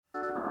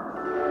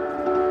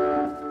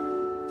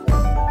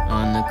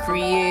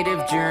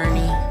creative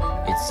journey.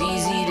 It's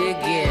easy to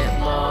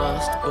get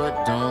lost,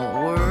 but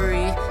don't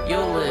worry,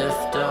 you'll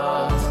lift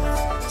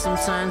off.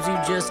 Sometimes you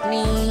just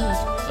need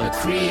a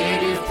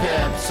creative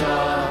pep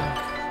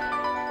talk.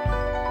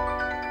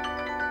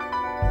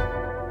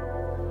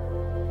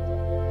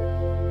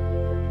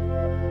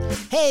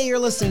 Hey, you're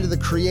listening to the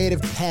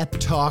Creative Pep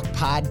Talk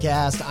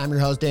podcast. I'm your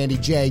host, Andy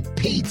J.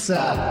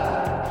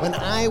 Pizza. When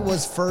I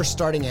was first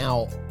starting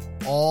out,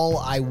 all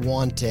I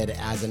wanted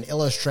as an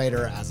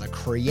illustrator, as a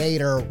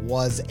creator,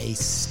 was a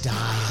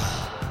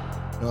style.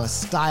 A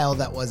style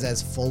that was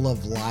as full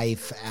of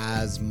life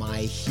as my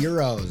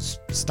heroes'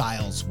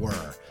 styles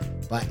were.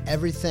 But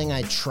everything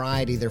I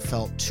tried either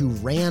felt too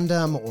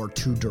random or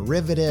too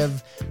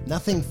derivative.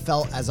 Nothing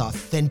felt as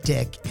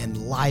authentic and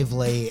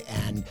lively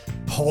and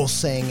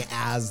pulsing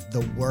as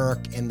the work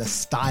and the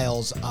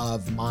styles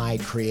of my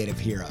creative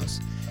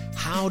heroes.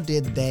 How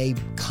did they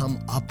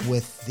come up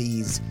with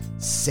these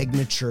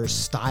signature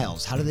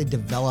styles? How did they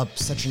develop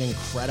such an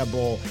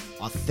incredible,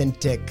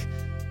 authentic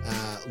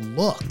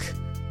look?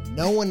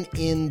 No one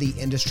in the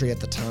industry at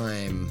the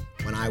time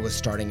when I was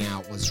starting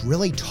out was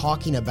really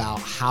talking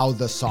about how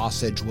the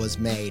sausage was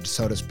made,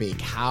 so to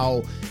speak,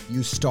 how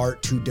you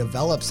start to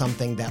develop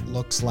something that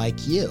looks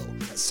like you.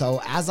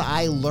 So as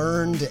I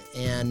learned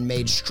and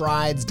made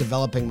strides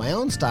developing my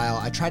own style,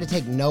 I try to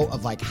take note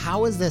of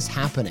how is this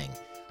happening?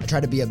 I try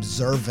to be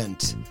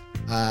observant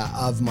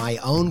of my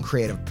own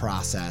creative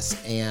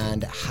process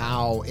and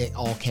how it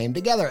all came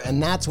together.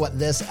 And that's what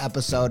this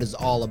episode is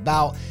all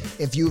about.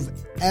 If you've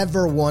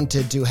ever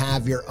wanted to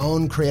have your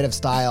own creative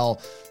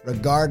style,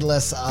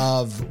 regardless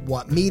of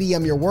what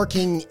medium you're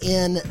working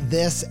in,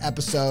 this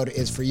episode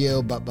is for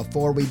you. But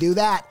before we do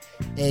that,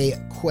 a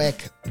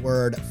quick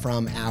word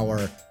from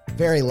our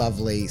very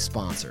lovely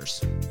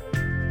sponsors.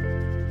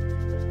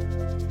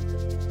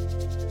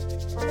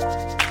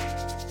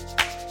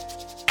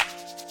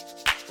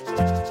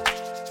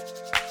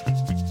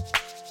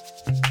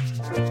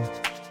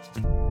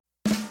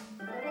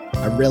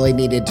 I really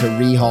needed to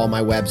rehaul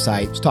my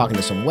website. I was talking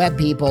to some web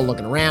people,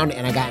 looking around,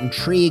 and I got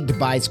intrigued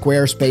by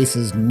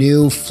Squarespace's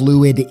new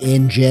Fluid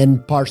engine,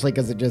 partially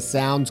because it just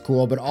sounds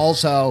cool, but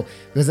also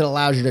because it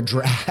allows you to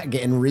drag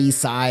and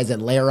resize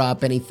and layer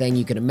up anything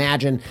you can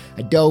imagine.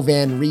 I dove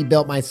in,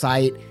 rebuilt my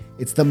site.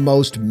 It's the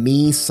most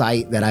me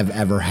site that I've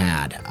ever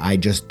had. I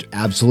just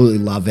absolutely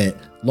love it.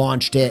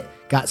 Launched it.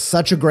 Got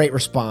such a great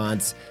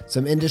response.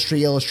 Some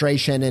industry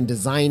illustration and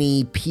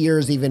designy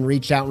peers even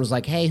reached out and was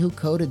like, hey, who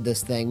coded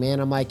this thing, man?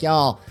 I'm like,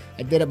 y'all,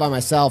 I did it by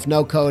myself.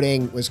 No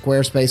coding with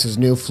Squarespace's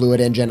new Fluid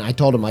engine. I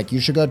told him,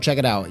 you should go check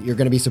it out. You're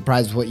going to be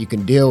surprised with what you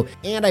can do.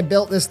 And I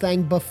built this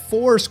thing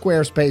before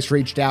Squarespace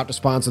reached out to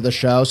sponsor the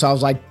show. So I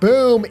was like,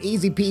 boom,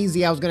 easy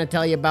peasy. I was going to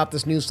tell you about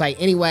this new site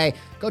anyway.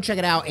 Go check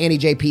it out,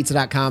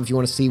 andyjpizza.com, if you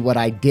want to see what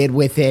I did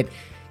with it.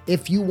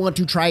 If you want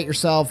to try it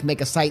yourself, make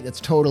a site that's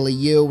totally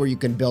you, where you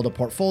can build a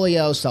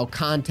portfolio, sell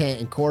content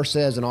and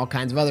courses and all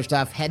kinds of other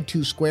stuff, head to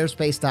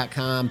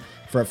squarespace.com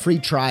for a free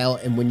trial.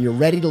 And when you're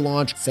ready to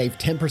launch, save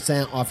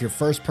 10% off your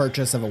first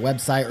purchase of a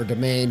website or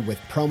domain with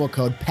promo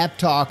code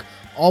PEPTALK,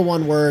 all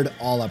one word,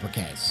 all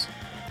uppercase.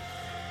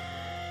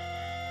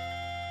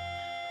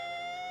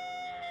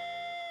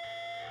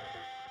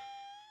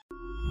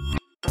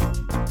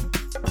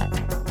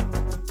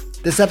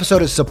 This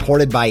episode is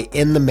supported by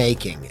In the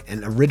Making,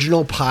 an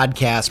original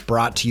podcast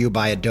brought to you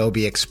by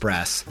Adobe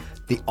Express,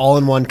 the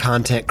all-in-one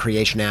content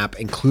creation app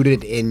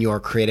included in your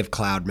Creative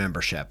Cloud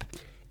membership.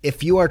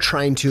 If you are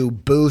trying to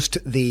boost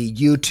the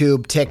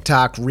YouTube,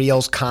 TikTok,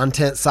 Reels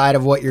content side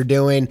of what you're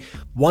doing,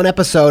 one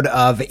episode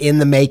of In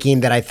the Making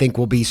that I think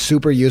will be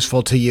super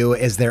useful to you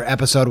is their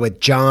episode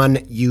with John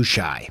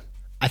Ushai.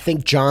 I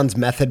think John's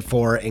method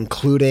for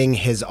including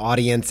his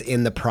audience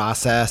in the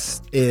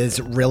process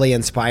is really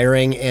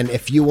inspiring. And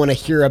if you want to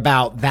hear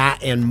about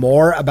that and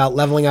more about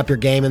leveling up your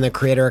game in the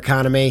creator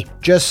economy,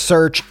 just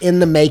search In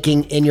the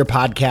Making in your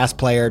podcast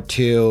player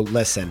to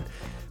listen.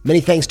 Many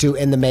thanks to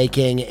In the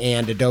Making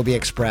and Adobe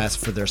Express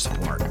for their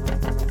support.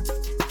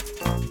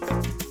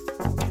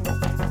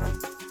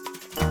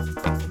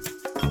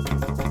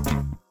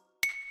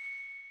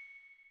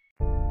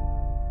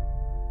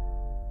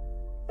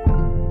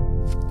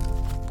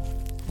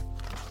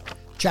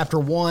 Chapter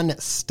 1,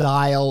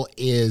 Style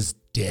is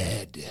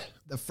Dead.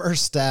 The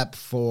first step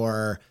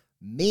for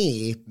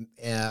me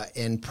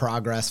in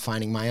progress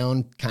finding my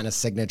own kind of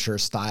signature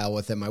style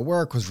within my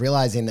work was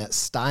realizing that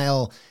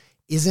style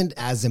isn't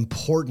as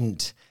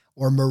important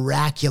or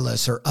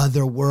miraculous or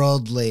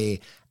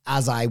otherworldly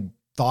as I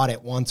thought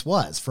it once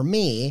was. For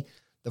me,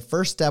 the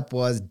first step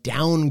was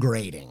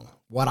downgrading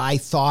what I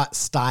thought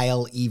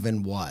style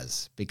even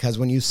was. Because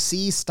when you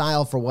see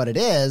style for what it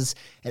is,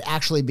 it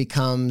actually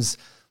becomes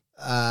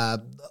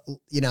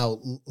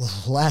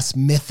less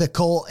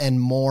mythical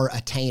and more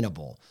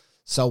attainable.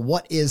 So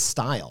what is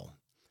style?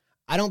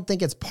 I don't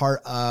think it's the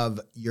part of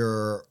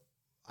your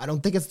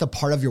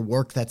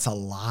work that's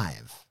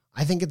alive.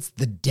 I think it's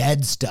the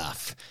dead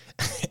stuff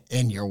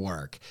in your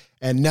work.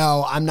 And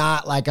no, I'm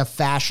not like a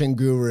fashion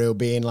guru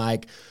being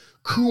like,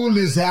 Cool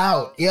is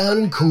out,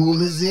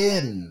 uncool is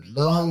in.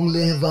 Long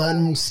live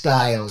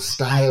unstyle,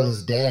 style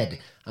is dead.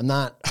 I'm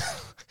not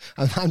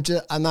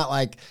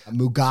like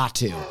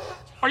Mugatu.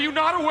 Are you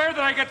not aware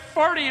that I get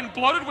farty and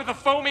bloated with a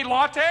foamy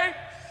latte?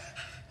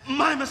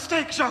 My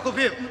mistake,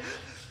 Jacobin.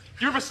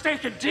 Your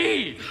mistake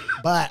indeed.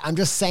 But I'm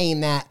just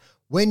saying that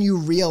when you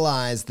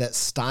realize that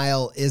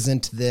style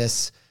isn't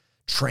this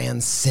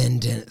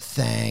transcendent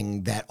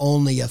thing that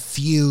only a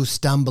few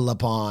stumble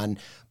upon,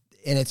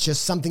 and it's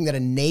just something that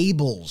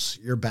enables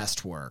your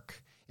best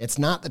work. It's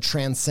not the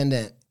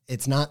transcendent,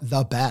 it's not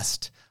the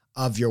best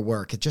of your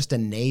work. It just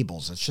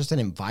enables, it's just an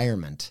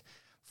environment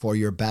for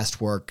your best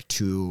work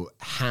to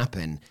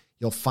happen.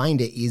 You'll find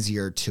it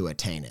easier to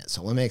attain it.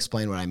 So let me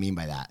explain what I mean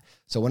by that.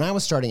 So when I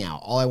was starting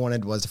out, all I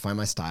wanted was to find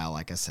my style,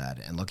 like I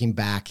said, and looking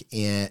back,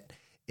 it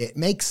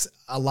makes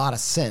a lot of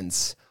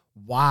sense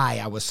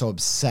why I was so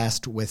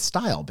obsessed with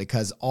style,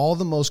 because all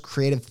the most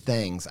creative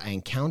things I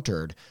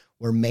encountered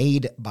were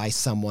made by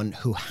someone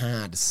who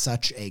had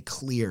such a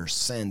clear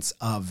sense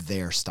of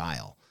their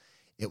style.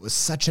 It was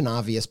such an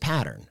obvious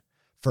pattern.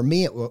 For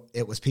me,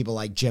 it was people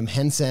like Jim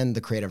Henson,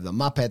 the creator of the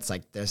Muppets.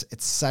 Like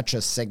it's such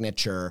a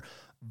signature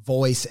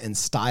voice and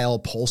style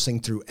pulsing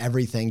through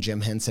everything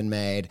Jim Henson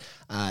made.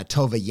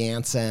 Tove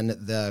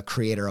Jansson, the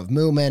creator of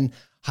Moomin.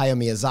 Hayao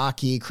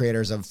Miyazaki,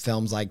 creators of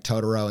films like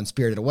Totoro and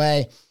Spirited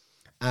Away.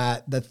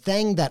 The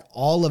thing that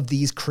all of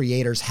these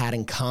creators had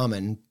in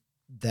common,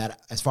 that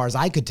as far as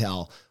I could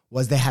tell,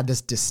 was they had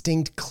this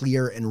distinct,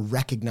 clear, and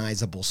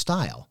recognizable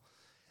style.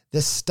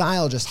 This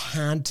style just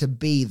had to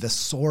be the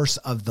source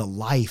of the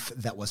life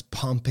that was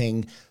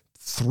pumping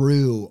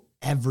through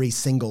every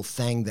single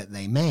thing that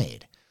they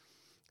made.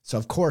 So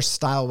of course,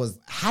 style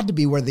had to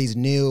be where these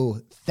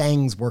new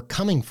things were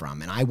coming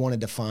from. And I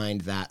wanted to find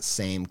that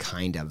same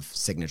kind of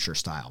signature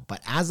style.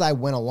 But as I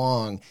went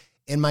along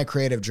in my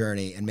creative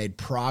journey and made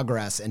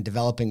progress in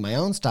developing my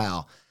own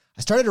style,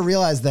 I started to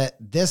realize that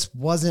this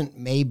wasn't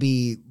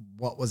maybe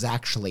what was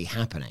actually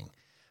happening.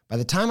 By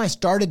the time I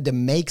started to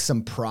make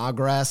some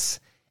progress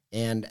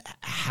and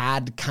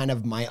had kind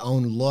of my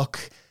own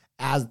look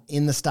as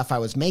in the stuff I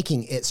was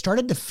making, it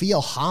started to feel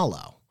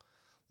hollow.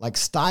 Like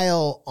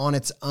style on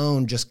its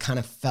own just kind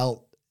of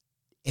felt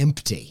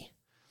empty.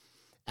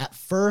 At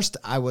first,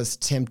 I was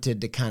tempted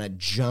to kind of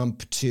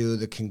jump to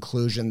the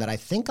conclusion that I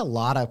think a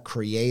lot of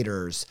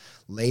creators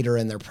later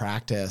in their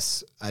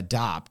practice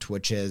adopt,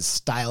 which is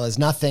style is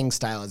nothing,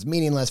 style is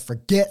meaningless,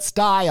 forget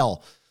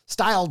style.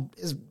 Style's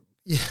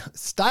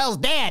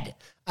dead.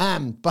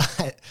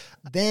 But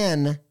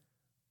then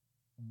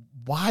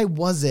why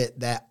was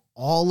it that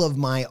all of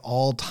my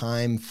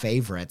all-time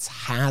favorites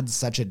had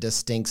such a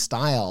distinct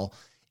style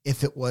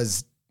if it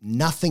was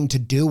nothing to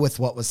do with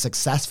what was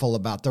successful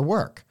about their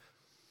work?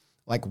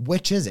 Like,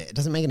 which is it? It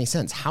doesn't make any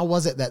sense. How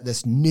was it that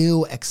this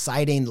new,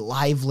 exciting,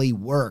 lively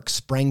work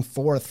sprang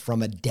forth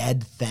from a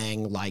dead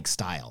thing like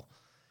style?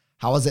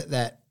 How is it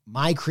that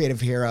my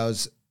creative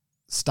heroes'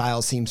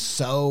 style seemed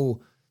to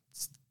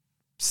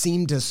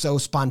so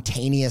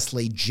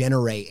spontaneously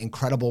generate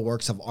incredible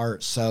works of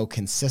art so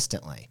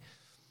consistently?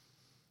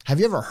 Have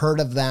you ever heard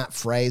of that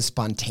phrase,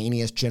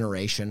 spontaneous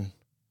generation?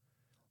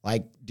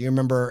 Like, do you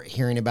remember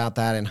hearing about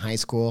that in high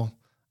school?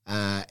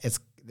 It's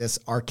this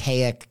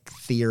archaic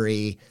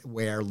theory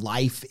where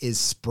life is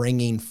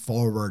springing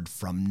forward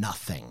from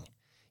nothing.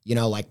 You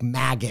know, like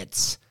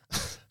maggots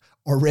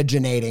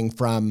originating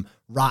from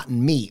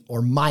rotten meat,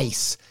 or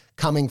mice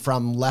coming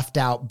from left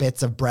out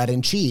bits of bread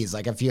and cheese.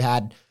 Like if you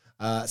had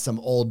some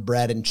old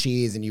bread and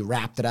cheese and you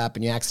wrapped it up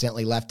and you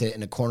accidentally left it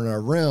in a corner of a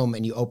room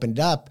and you opened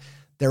it up,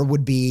 there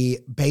would be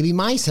baby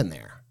mice in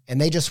there.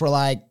 And they just were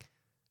like,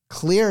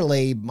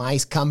 clearly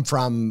mice come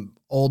from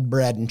old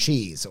bread and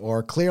cheese,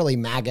 or clearly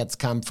maggots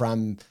come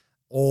from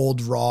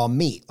old raw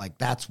meat. Like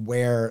that's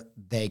where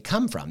they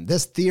come from.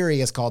 This theory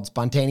is called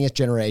spontaneous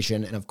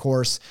generation. And of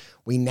course,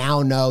 we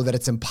now know that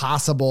it's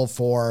impossible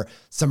for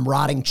some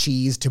rotting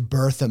cheese to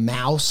birth a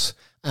mouse.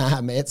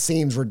 It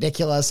seems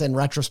ridiculous in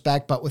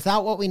retrospect, but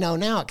without what we know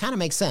now, it kind of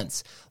makes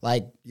sense.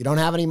 Like you don't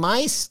have any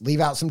mice,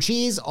 leave out some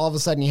cheese, all of a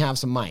sudden you have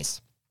some mice.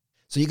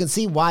 So you can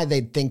see why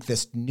they'd think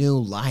this new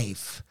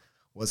life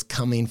was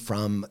coming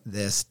from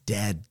this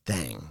dead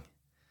thing.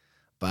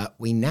 But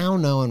we now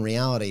know in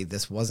reality,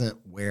 this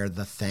wasn't where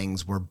the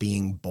things were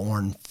being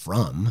born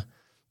from.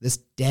 This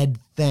dead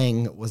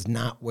thing was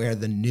not where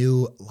the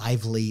new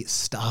lively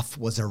stuff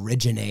was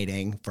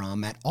originating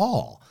from at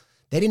all.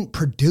 They didn't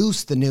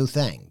produce the new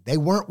thing. They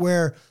weren't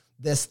where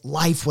this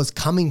life was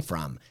coming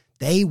from.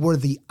 They were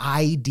the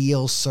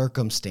ideal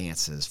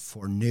circumstances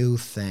for new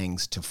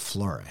things to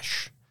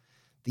flourish.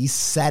 These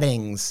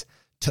settings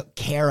took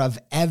care of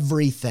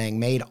everything,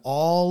 made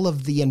all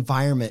of the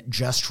environment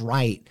just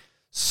right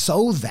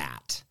so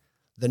that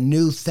the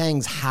new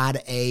things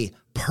had a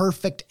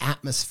perfect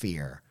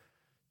atmosphere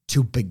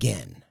to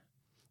begin,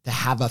 to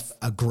have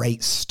a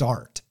great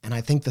start. And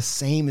I think the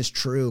same is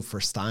true for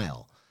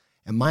style.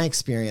 In my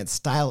experience,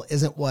 style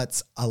isn't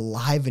what's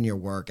alive in your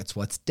work, it's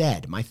what's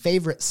dead. My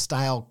favorite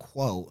style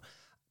quote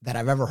that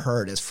I've ever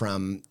heard is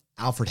from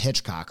Alfred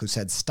Hitchcock, who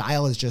said,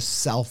 "Style is just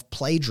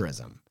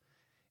self-plagiarism."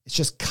 It's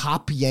just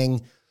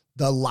copying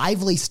the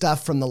lively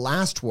stuff from the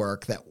last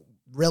work that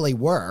really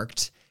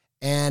worked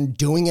and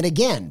doing it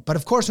again. But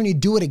of course, when you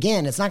do it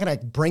again, it's not going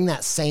to bring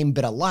that same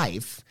bit of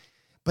life.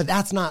 But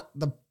that's not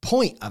the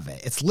point of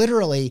it. It's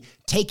literally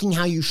taking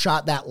how you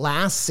shot that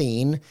last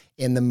scene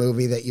in the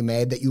movie that you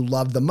made that you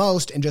loved the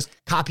most and just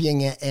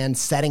copying it and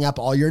setting up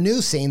all your new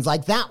scenes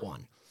like that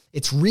one.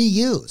 It's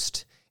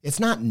reused. It's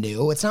not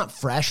new. It's not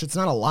fresh. It's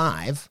not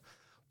alive.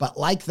 But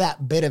like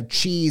that bit of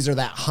cheese or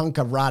that hunk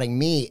of rotting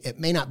meat, it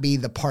may not be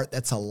the part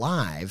that's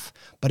alive,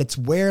 but it's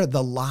where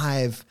the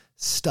live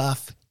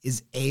stuff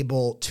is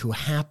able to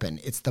happen.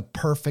 It's the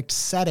perfect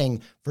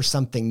setting for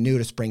something new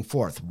to spring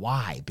forth.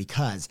 Why?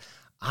 Because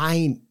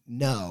I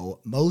know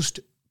most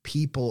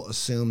people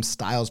assume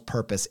style's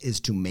purpose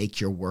is to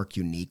make your work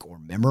unique or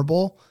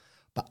memorable,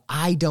 but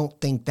I don't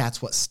think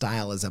that's what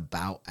style is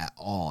about at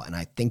all. And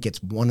I think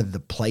it's one of the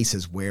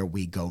places where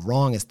we go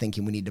wrong is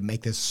thinking we need to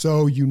make this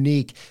so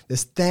unique,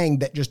 this thing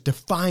that just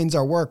defines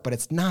our work, but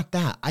it's not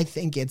that. I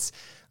think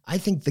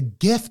the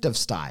gift of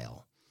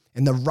style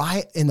and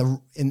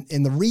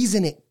the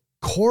reason it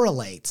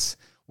correlates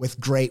with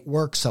great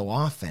work so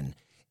often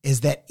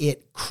is that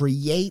it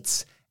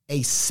creates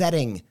a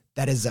setting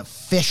that is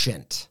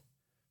efficient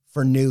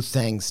for new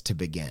things to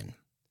begin.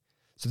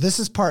 So this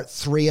is part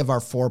 3 of our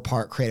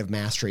 4-part Creative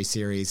Mastery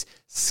series.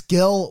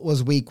 Skill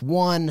was week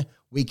 1.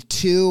 Week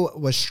 2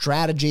 was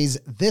strategies.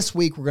 This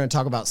week, we're going to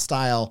talk about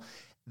style.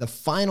 The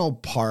final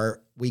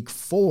part, week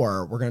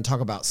 4, we're going to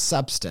talk about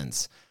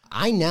substance.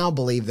 I now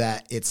believe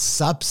that it's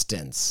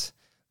substance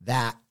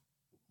that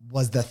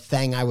was the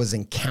thing I was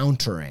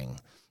encountering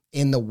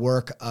in the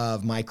work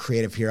of my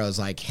creative heroes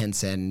like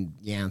Henson,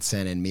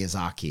 Janssen, and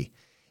Miyazaki.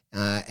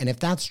 And if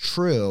that's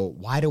true,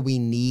 why do we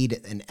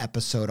need an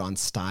episode on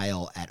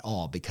style at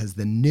all? Because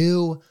the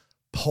new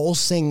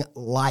pulsing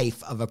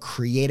life of a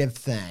creative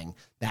thing,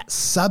 that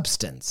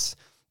substance,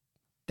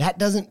 that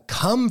doesn't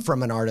come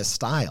from an artist's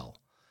style.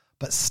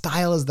 But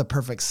style is the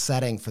perfect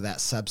setting for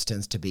that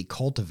substance to be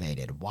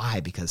cultivated.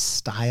 Why? Because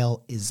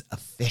style is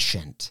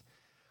efficient.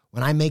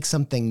 When I make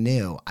something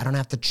new, I don't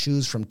have to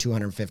choose from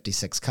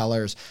 256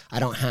 colors. I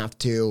don't have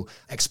to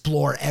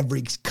explore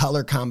every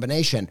color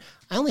combination.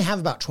 I only have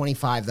about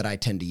 25 that I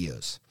tend to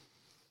use.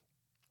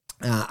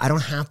 I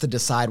don't have to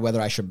decide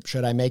whether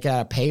should I make it out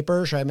of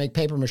paper? Should I make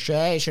paper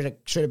mache? Should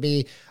it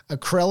be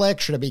acrylic?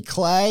 Should it be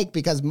clay?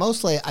 Because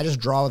mostly I just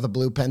draw with a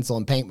blue pencil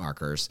and paint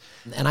markers.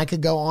 And I could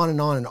go on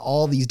in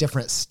all these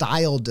different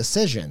style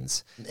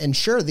decisions. And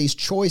sure, these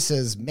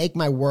choices make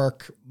my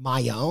work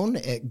my own.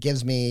 It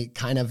gives me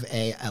kind of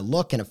a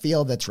look and a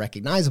feel that's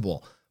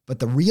recognizable. But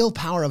the real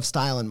power of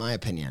style, in my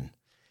opinion,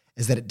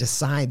 is that it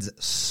decides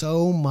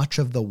so much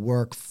of the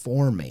work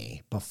for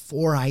me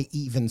before I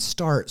even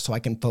start, so I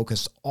can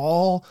focus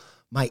all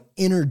my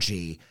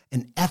energy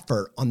and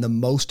effort on the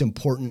most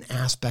important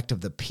aspect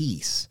of the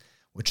piece,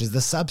 which is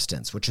the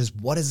substance, which is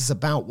what is this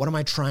about? What am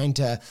I trying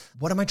to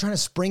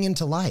spring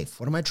into life?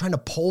 What am I trying to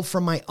pull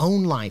from my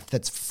own life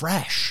that's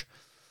fresh?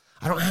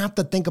 I don't have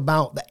to think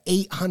about the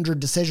 800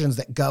 decisions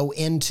that go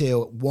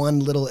into one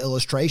little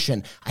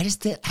illustration. I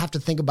just have to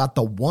think about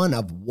the one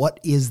of what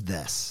is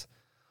this?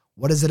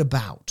 What is it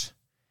about?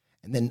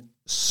 And then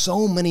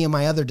so many of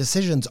my other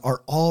decisions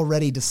are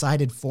already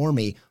decided for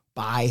me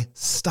by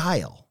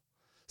style.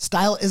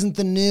 Style isn't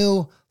the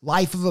new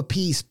life of a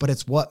piece, but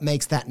it's what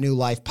makes that new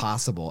life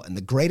possible. And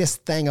the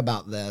greatest thing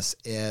about this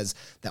is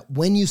that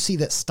when you see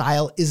that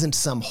style isn't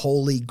some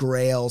holy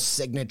grail,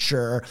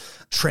 signature,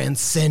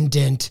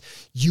 transcendent,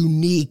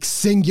 unique,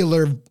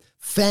 singular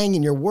thing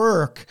in your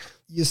work,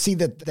 you see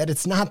that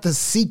it's not the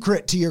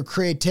secret to your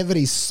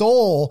creativity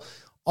soul.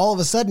 All of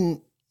a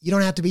sudden, you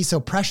don't have to be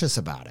so precious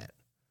about it.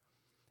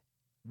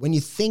 When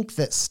you think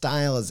that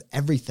style is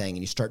everything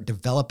and you start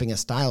developing a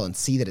style and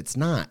see that it's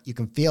not, you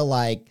can feel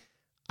like,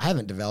 I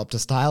haven't developed a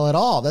style at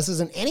all. This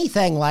isn't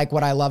anything like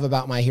what I love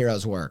about my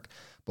hero's work.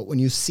 But when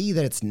you see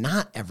that it's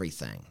not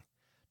everything,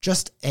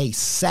 just a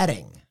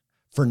setting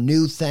for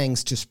new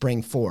things to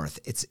spring forth,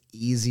 it's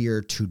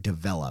easier to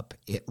develop.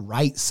 It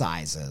right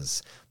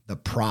sizes the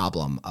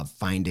problem of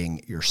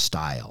finding your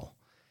style.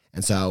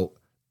 And so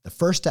the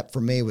first step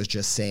for me was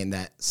just saying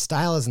that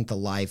style isn't the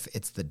life,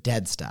 it's the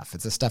dead stuff.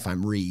 It's the stuff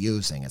I'm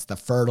reusing. It's the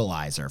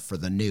fertilizer for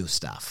the new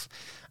stuff.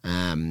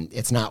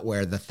 It's not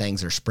where the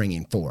things are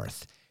springing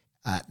forth.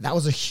 That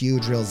was a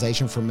huge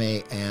realization for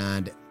me,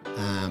 and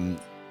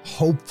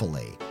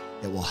hopefully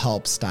it will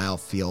help style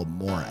feel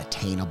more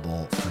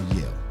attainable for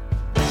you.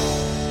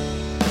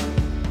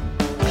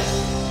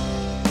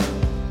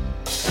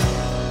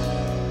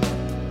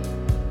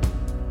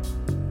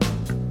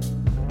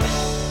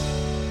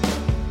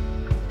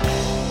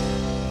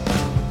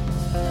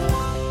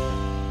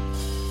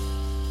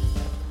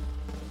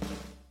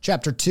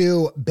 Chapter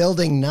 2,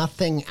 building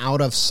nothing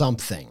out of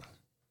something.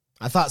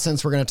 I thought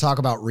since we're going to talk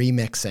about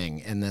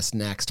remixing in this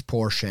next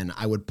portion,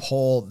 I would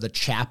pull the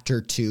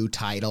Chapter 2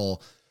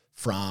 title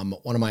from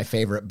one of my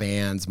favorite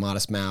bands,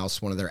 Modest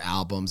Mouse, one of their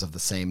albums of the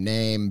same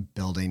name,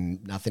 Building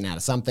Nothing Out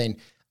of Something.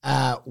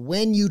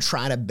 When you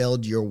try to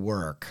build your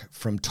work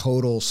from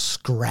total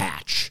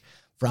scratch,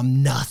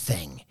 from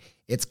nothing.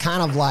 It's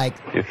kind of like,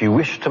 if you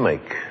wish to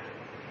make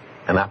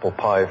an apple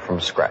pie from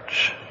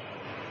scratch,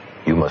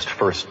 you must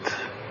first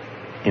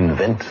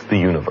invent the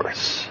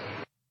universe.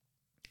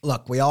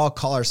 Look, we all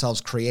call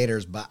ourselves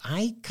creators, but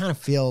I kind of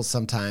feel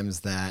sometimes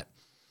that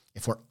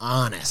if we're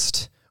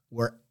honest,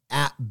 we're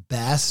at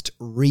best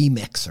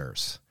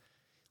remixers.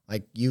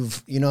 Like you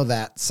know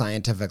that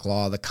scientific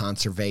law, the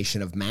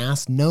conservation of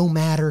mass, no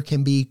matter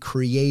can be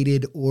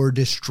created or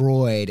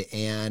destroyed.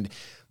 And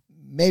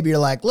maybe you're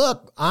like,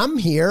 look, I'm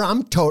here.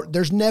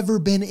 There's never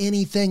been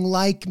anything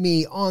like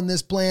me on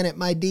this planet.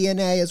 My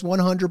DNA is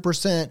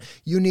 100%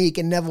 unique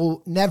and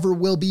never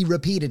will be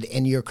repeated.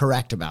 And you're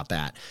correct about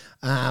that.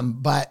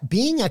 But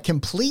being a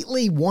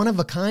completely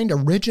one-of-a-kind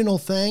original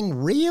thing,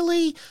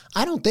 really?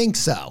 I don't think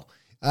so.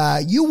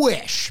 You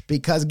wish,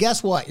 because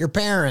guess what? Your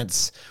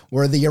parents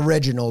were the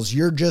originals.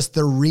 You're just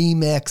the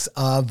remix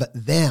of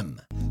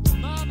them.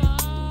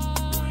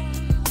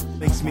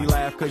 Makes me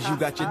laugh because you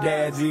got your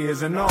dad's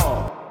ears and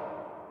all.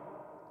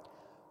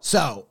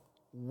 So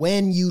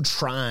when you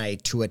try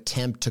to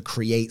attempt to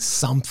create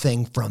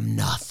something from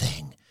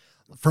nothing,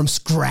 from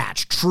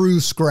scratch, true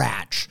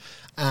scratch,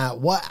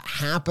 what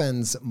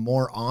happens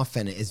more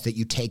often is that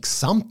you take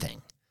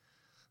something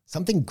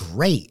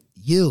great,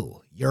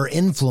 your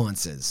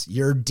influences,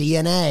 your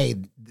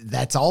DNA,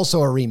 that's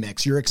also a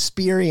remix, your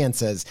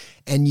experiences,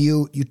 and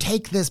you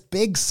take this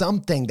big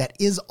something that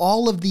is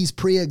all of these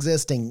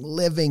pre-existing,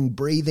 living,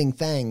 breathing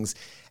things,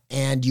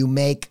 and you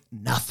make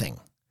nothing.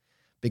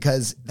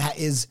 Because that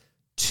is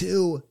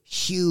too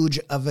huge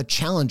of a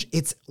challenge.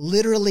 It's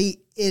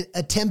literally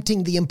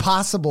attempting the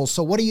impossible.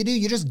 So what do?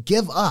 You just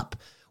give up.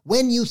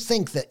 When you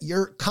think that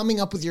you're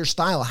coming up with your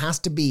style has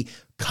to be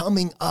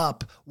coming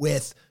up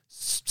with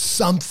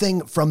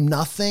something from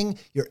nothing,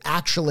 you're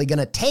actually going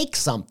to take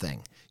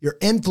something, your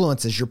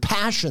influences, your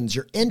passions,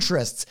 your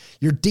interests,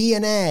 your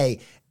DNA,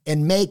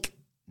 and make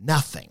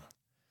nothing.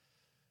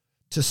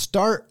 To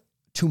start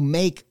to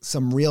make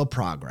some real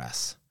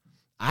progress,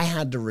 I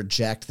had to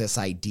reject this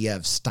idea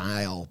of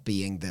style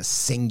being this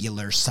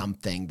singular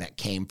something that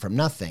came from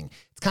nothing.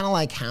 It's kind of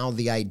like how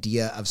the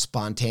idea of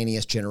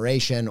spontaneous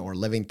generation or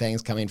living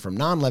things coming from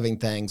non-living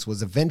things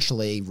was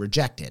eventually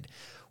rejected.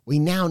 We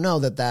now know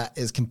that that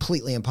is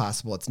completely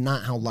impossible. It's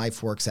not how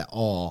life works at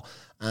all.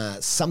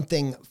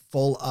 Something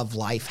full of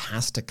life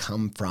has to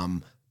come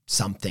from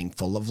something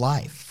full of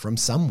life, from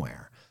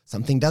somewhere.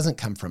 Something doesn't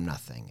come from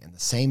nothing. And the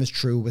same is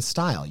true with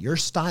style. Your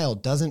style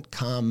doesn't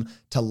come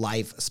to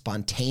life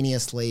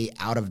spontaneously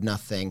out of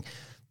nothing.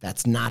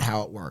 That's not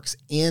how it works.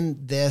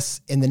 In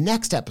the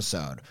next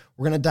episode,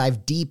 we're going to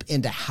dive deep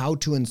into how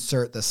to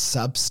insert the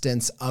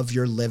substance of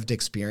your lived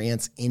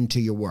experience into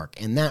your work.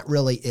 And that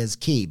really is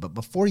key. But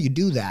before you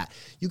do that,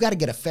 you got to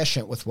get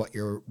efficient with what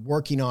you're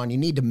working on. You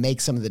need to make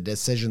some of the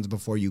decisions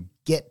before you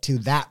get to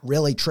that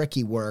really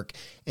tricky work.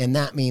 And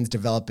that means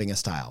developing a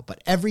style.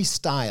 But every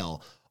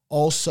style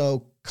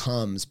also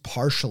comes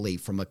partially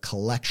from a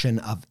collection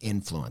of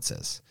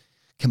influences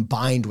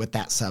combined with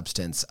that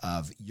substance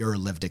of your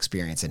lived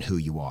experience and who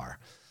you are.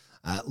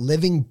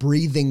 Living,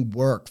 breathing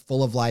work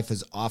full of life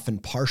is often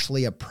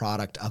partially a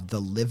product of the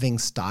living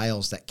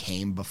styles that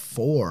came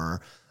before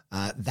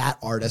that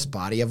artist's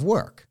body of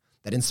work,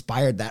 that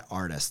inspired that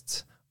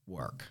artist's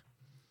work.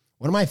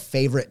 One of my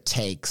favorite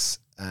takes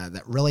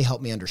that really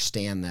helped me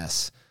understand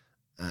this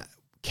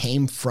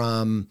came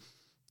from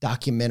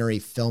documentary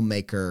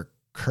filmmaker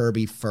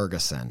Kirby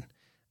Ferguson.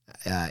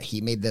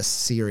 He made this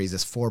series,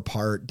 this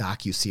 4-part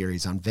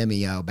docu-series on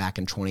Vimeo back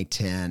in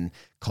 2010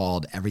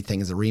 called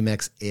Everything is a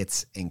Remix.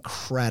 It's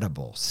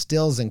incredible,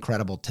 still is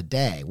incredible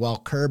today. Well,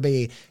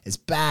 Kirby is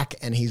back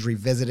and he's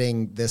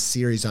revisiting this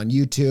series on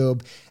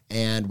YouTube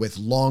and with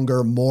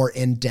longer, more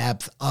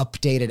in-depth,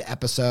 updated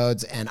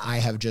episodes. And I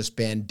have just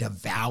been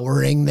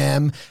devouring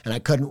them and I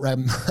couldn't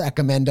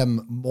recommend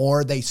them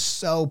more. They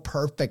so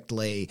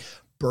perfectly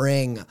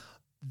bring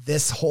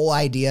this whole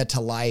idea to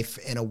life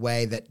in a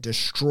way that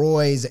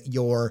destroys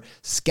your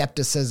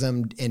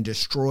skepticism and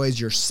destroys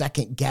your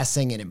second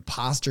guessing and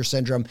imposter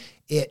syndrome.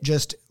 It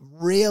just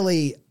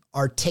really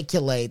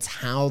articulates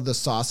how the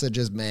sausage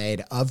is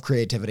made of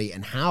creativity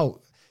and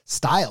how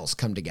styles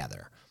come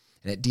together.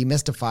 And it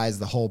demystifies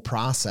the whole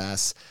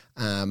process,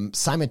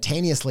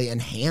 simultaneously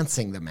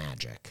enhancing the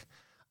magic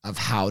of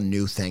how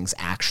new things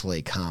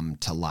actually come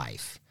to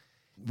life.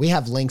 We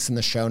have links in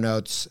the show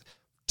notes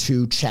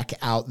to check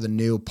out the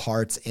new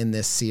parts in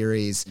this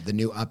series, the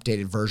new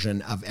updated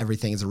version of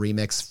Everything is a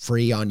Remix,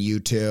 free on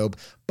YouTube.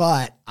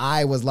 But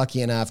I was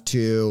lucky enough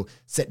to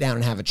sit down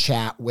and have a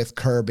chat with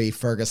Kirby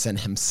Ferguson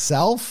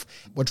himself,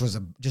 which was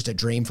just a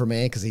dream for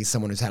me because he's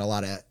someone who's had a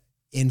lot of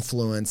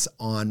influence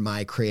on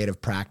my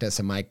creative practice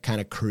and my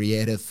kind of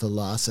creative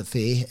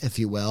philosophy, if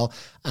you will.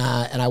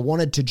 And I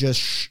wanted to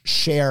just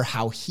share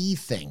how he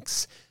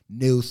thinks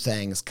new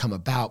things come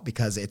about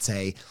because it's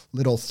a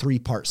little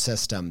 3-part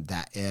system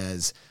that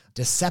is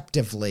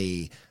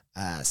deceptively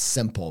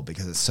simple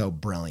because it's so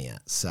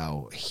brilliant.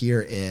 So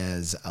here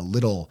is a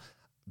little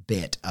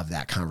bit of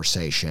that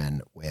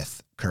conversation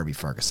with Kirby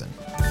Ferguson.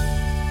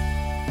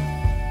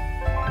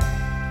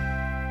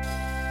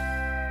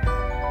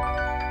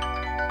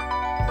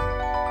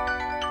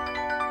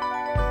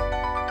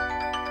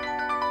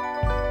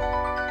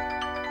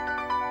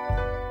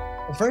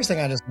 first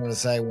thing I just want to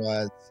say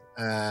was,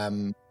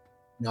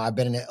 I've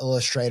been an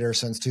illustrator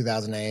since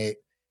 2008,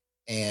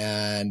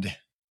 and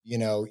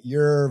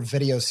your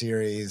video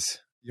series,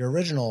 your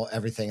original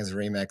Everything is a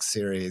Remix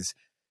series,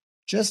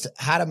 just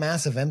had a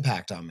massive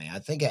impact on me. I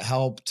think it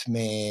helped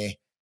me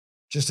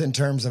just in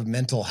terms of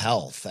mental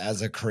health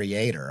as a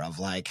creator of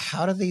like,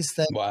 how do these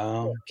things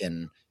work?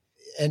 And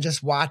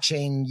just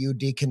watching you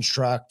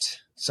deconstruct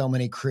so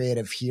many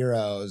creative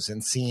heroes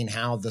and seeing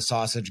how the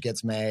sausage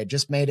gets made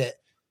just made it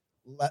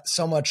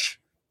so much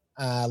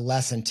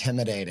less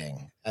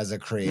intimidating as a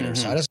creator. Mm-hmm.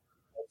 So I just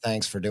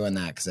thanks for doing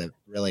that, because it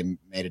really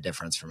made a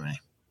difference for me.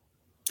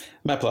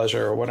 My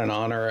pleasure. What an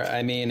honor.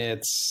 I mean,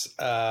 it's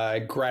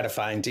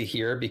gratifying to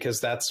hear, because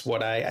that's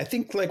what I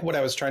think, like, what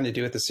I was trying to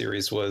do with the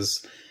series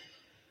was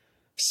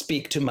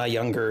speak to my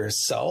younger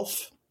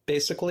self,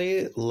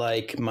 basically,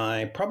 like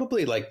my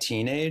probably like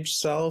teenage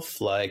self,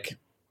 like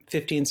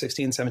 15,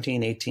 16,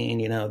 17,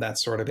 18, that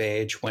sort of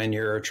age, when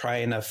you're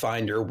trying to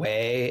find your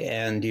way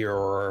and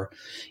you're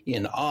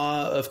in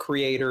awe of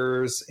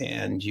creators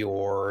and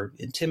you're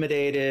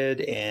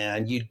intimidated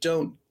and you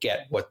don't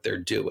get what they're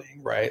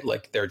doing, right?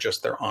 Like they're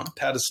on a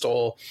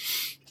pedestal.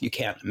 You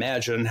can't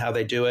imagine how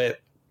they do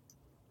it.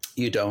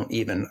 You don't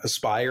even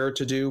aspire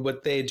to do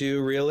what they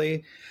do,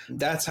 really.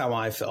 That's how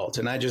I felt.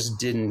 And I just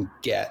didn't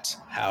get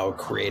how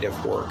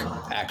creative work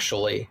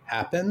actually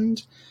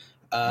happened.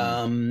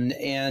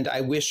 And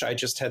I wish I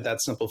just had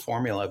that simple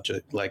formula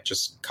of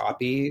just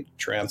copy,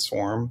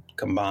 transform,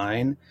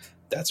 combine.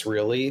 That's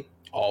really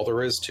all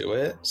there is to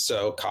it.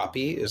 So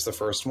copy is the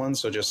first one.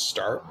 So just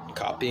start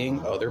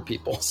copying other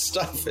people's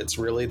stuff. It's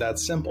really that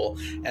simple.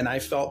 And I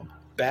felt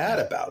bad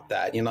about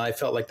that. I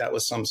felt like that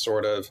was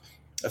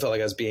I felt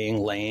like I was being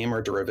lame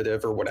or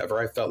derivative or whatever.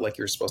 I felt like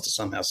you're supposed to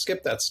somehow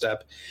skip that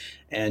step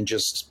and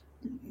just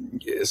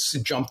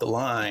jump the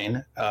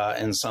line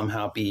and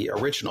somehow be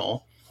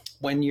original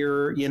when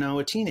you're,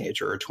 a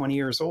teenager or 20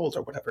 years old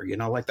or whatever.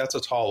 Like that's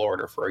a tall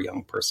order for a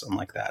young person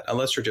like that,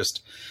 unless you're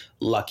just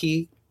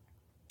lucky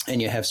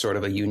and you have sort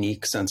of a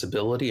unique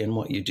sensibility in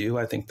what you do.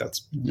 I think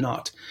that's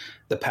not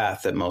the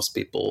path that most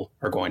people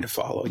are going to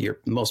follow.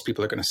 Most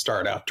people are going to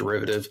start out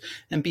derivative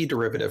and be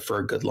derivative for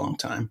a good long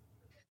time.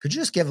 Could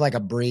you just give like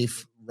a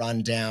brief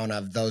rundown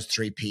of those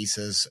three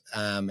pieces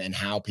and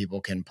how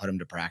people can put them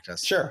to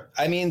practice? Sure.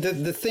 I mean,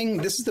 this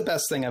is the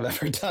best thing I've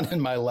ever done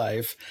in my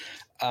life.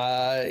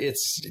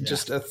 It's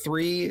just a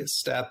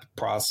 3-step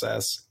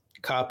process: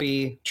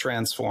 copy,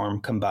 transform,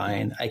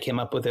 combine. I came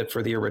up with it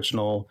for the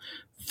original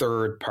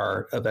third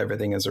part of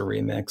Everything is a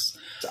Remix.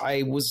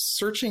 I was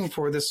searching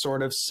for this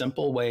sort of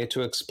simple way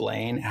to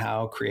explain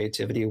how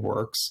creativity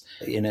works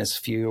in as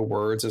few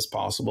words as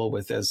possible,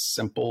 with as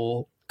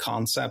simple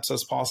concepts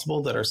as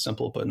possible that are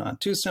simple but not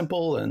too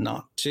simple and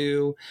not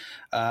too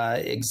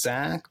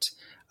exact.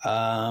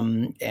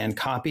 And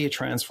copy,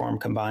 transform,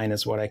 combine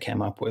is what I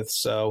came up with.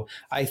 So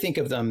I think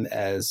of them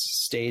as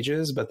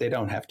stages, but they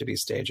don't have to be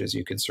stages.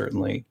 You could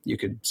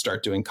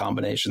start doing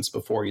combinations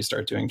before you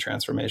start doing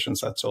transformations.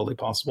 That's totally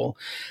possible.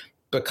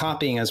 But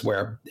copying is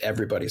where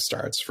everybody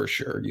starts, for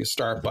sure. You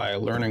start by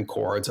learning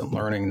chords and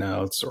learning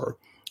notes, or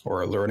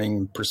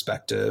learning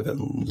perspective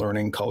and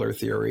learning color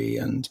theory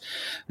and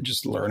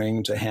just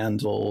learning to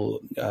handle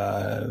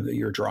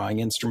your drawing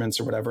instruments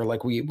or whatever.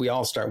 Like we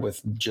all start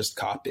with just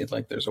copy.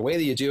 Like there's a way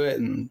that you do it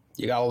and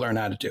you got to learn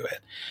how to do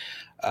it.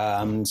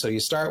 So you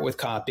start with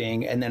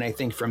copying, and then I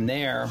think from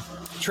there,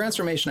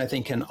 transformation, I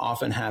think, can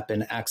often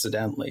happen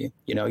accidentally.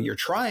 You're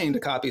trying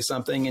to copy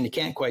something and you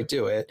can't quite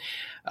do it.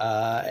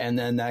 And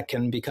then that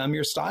can become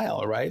your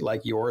style, right?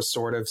 Like your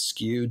sort of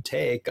skewed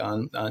take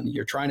on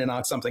you're trying to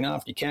knock something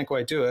off, you can't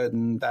quite do it,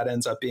 and that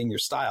ends up being your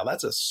style.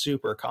 That's a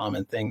super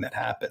common thing that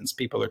happens.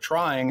 People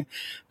are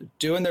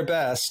doing their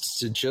best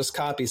to just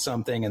copy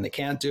something and they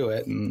can't do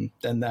it, and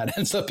then that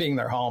ends up being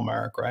their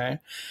hallmark, right?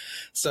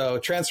 So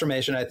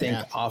transformation, I think,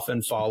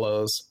 often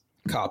follows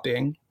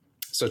copying.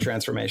 So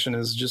transformation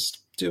is just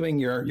doing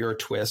your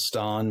twist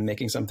on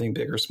making something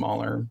bigger,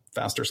 smaller,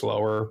 faster,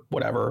 slower,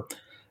 whatever,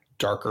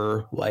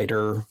 darker,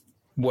 lighter,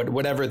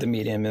 whatever the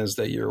medium is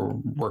that you're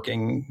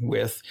working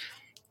with,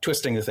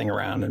 twisting the thing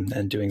around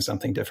and doing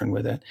something different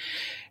with it.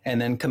 And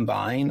then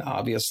combine,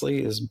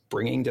 obviously, is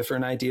bringing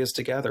different ideas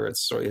together.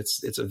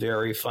 It's a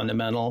very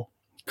fundamental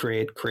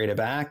creative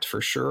act,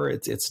 for sure.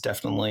 It's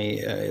definitely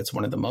it's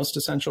one of the most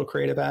essential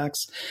creative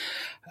acts.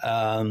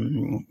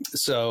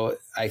 So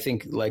I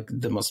think like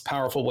the most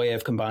powerful way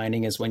of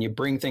combining is when you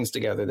bring things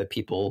together that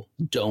people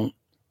don't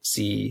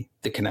see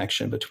the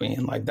connection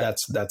between. Like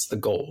that's the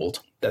gold.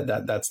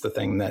 That's the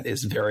thing that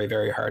is very,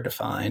 very hard to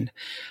find,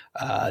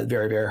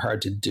 very, very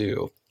hard to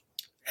do.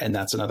 And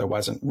that's another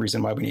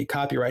reason why we need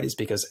copyright, is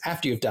because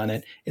after you've done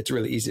it, it's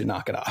really easy to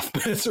knock it off,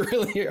 but it's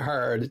really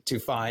hard to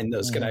find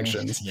those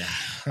connections.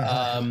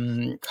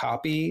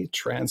 Copy,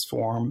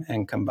 transform,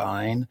 and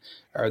combine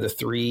are the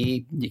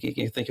three, you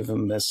can think of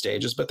them as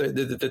stages, but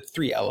the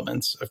three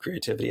elements of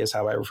creativity is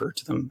how I referred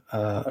to them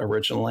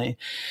originally.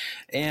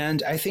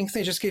 And I think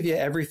they just give you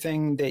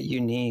everything that you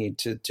need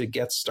to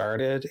get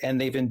started. And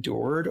they've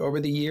endured over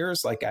the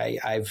years. Like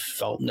I've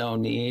felt no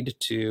need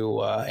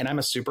to, and I'm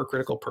a super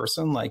critical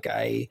person. Like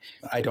I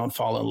don't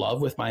fall in love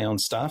with my own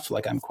stuff.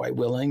 Like I'm quite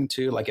willing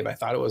to, like if I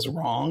thought it was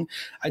wrong,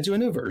 I'd do a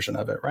new version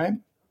of it, right?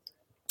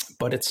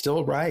 But it's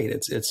still right.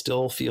 It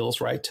still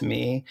feels right to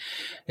me.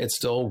 It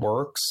still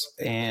works.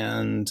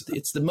 And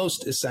it's the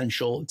most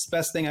essential. It's the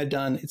best thing I've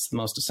done. It's the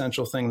most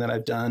essential thing that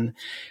I've done.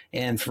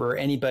 And for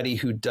anybody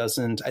who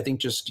doesn't, I think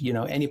just,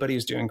 anybody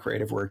who's doing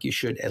creative work, you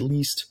should at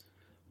least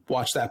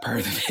watch that part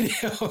of the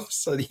video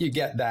so that you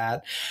get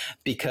that,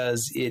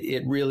 because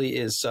it really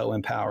is so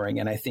empowering.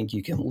 And I think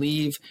you can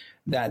leave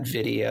that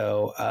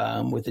video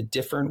with a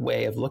different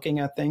way of looking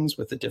at things,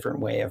 with a different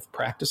way of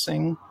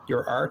practicing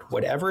your art,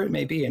 whatever it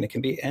may be. And it can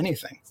be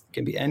anything. It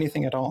can be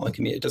anything at all.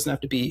 It doesn't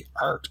have to be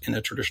art in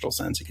a traditional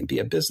sense. It can be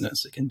a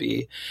business. It can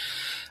be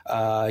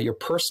your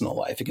personal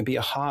life. It can be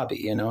a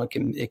hobby.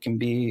 It can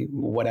be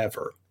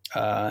whatever.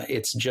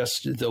 It's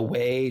just the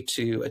way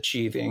to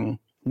achieving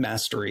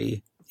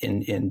mastery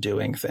in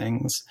doing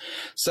things.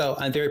 So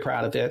I'm very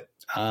proud of it.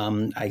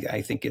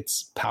 I think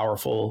it's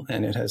powerful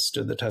and it has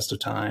stood the test of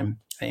time.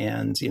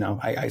 And,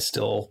 I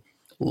still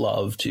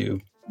love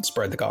to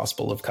spread the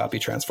gospel of copy,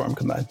 transform,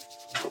 combine.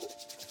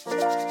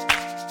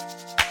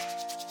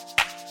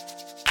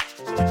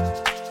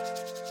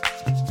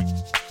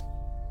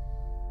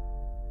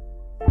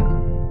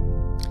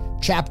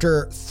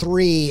 Chapter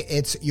 3,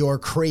 it's your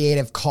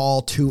creative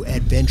call to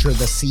adventure,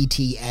 the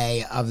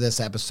CTA of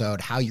this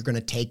episode, how you're going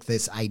to take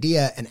this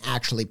idea and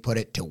actually put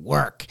it to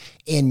work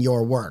in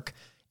your work.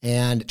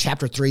 And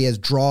chapter 3 is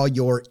draw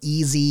your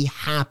easy,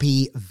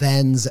 happy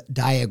Venn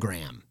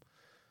diagram.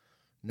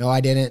 No,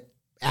 I didn't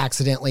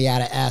accidentally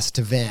add an S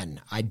to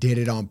Venn. I did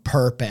it on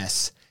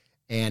purpose.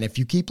 And if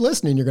you keep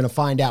listening, you're going to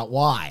find out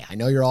why. I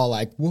know you're all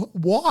like,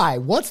 why?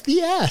 What's the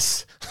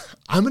S?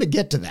 I'm going to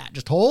get to that.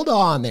 Just hold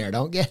on there.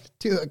 Don't get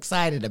too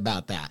excited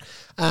about that.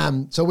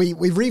 So we've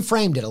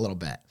reframed it a little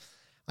bit.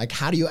 Like,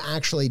 how do you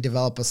actually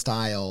develop a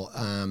style?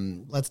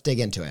 Let's dig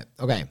into it.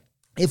 Okay.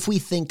 If we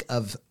think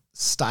of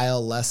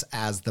style less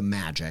as the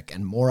magic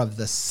and more of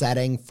the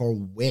setting for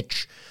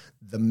which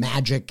the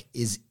magic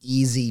is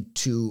easy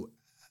to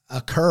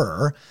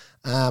occur,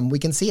 we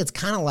can see it's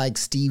kind of like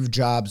Steve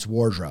Jobs'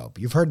 wardrobe.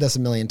 You've heard this a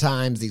million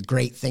times, these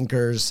great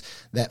thinkers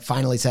that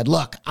finally said,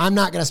 look, I'm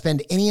not going to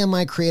spend any of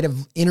my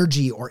creative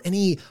energy or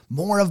any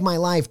more of my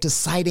life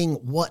deciding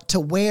what to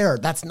wear.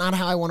 That's not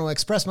how I want to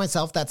express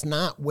myself. That's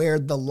not where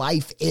the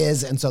life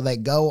is. And so they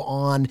go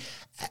on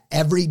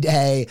every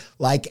day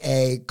like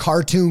a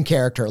cartoon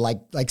character,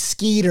 like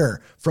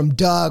Skeeter from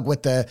Doug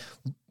with the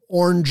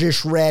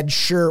orangish red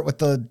shirt with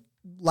the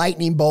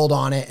lightning bolt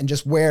on it, and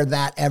just wear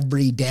that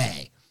every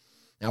day.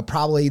 Now,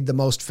 probably the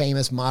most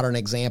famous modern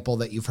example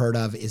that you've heard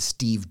of is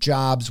Steve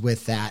Jobs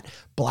with that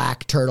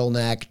black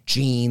turtleneck,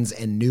 jeans,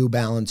 and New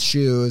Balance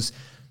shoes.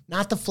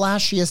 Not the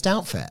flashiest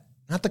outfit,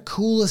 not the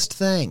coolest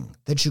thing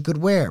that you could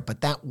wear,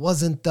 but that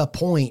wasn't the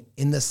point,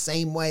 in the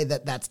same way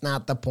that that's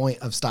not the point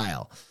of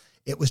style.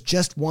 It was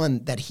just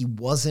one that he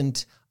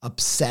wasn't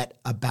upset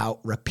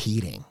about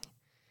repeating.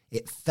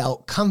 It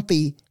felt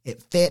comfy,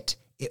 it fit,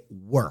 it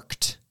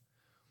worked.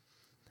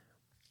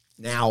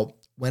 Now,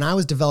 when I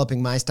was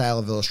developing my style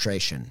of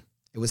illustration,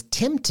 it was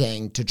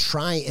tempting to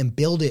try and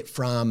build it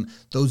from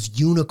those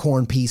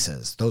unicorn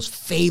pieces, those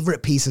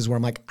favorite pieces where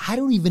I'm like, I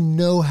don't even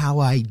know how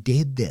I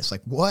did this.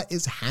 Like, what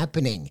is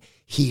happening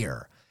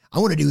here? I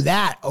want to do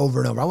that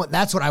over and over.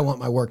 That's what I want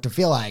my work to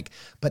feel like.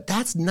 But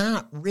that's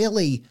not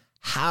really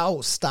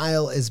how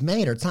style is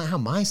made, or it's not how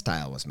my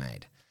style was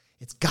made.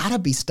 It's got to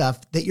be stuff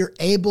that you're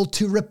able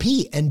to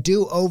repeat and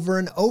do over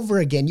and over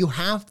again. You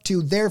have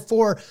to,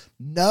 therefore,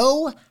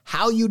 know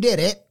how you did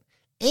it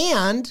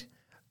and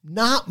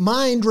not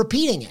mind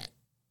repeating it.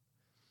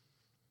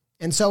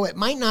 And so it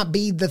might not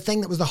be the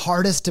thing that was the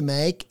hardest to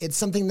make. It's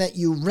something that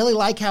you really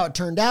like how it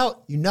turned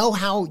out. You know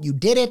how you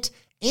did it,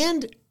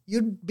 and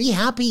you'd be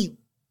happy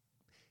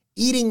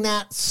eating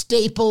that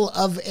staple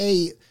of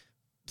a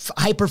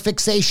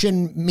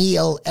hyperfixation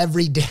meal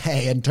every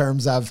day in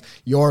terms of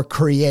your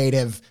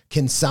creative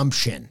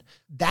consumption.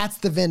 That's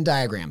the Venn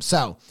diagram.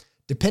 So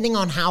depending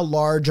on how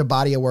large a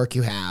body of work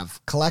you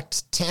have,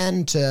 collect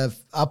 10 to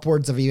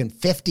upwards of even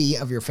 50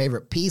 of your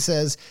favorite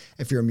pieces.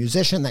 If you're a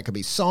musician, that could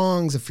be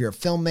songs. If you're a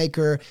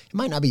filmmaker, it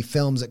might not be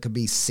films. It could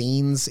be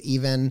scenes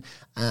even.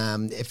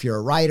 If you're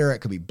a writer, it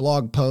could be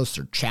blog posts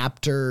or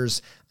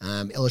chapters.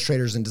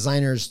 Illustrators and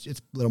designers,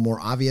 it's a little more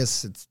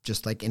obvious. It's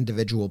just like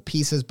individual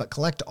pieces, but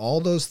collect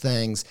all those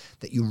things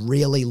that you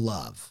really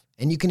love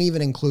And you can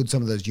even include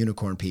some of those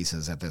unicorn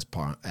pieces at this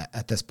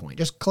point.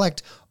 Just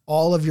collect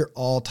all of your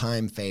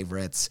all-time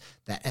favorites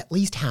that at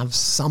least have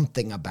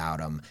something about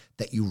them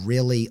that you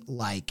really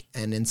like.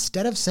 And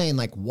instead of saying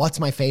like, what's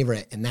my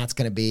favorite? And that's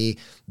going to be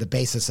the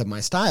basis of my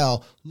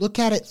style. Look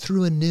at it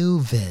through a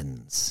new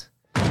lens.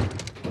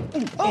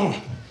 Oh.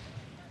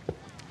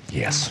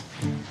 Yes.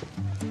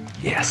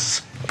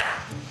 Yes.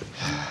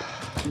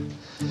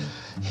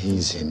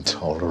 He's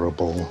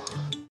intolerable.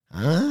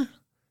 Huh?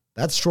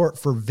 That's short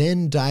for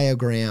Venn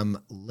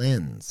diagram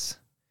lens.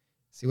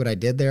 See what I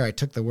did there? I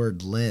took the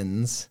word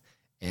lens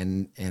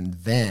and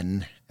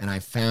Venn, and I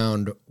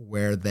found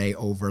where they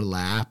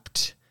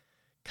overlapped,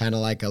 kind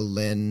of like a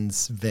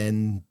lens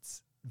Venn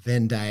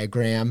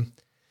diagram.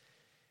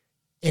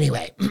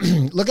 Anyway,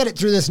 look at it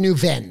through this new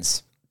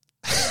Venns.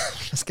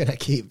 I'm just going to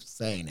keep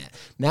saying it.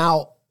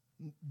 Now,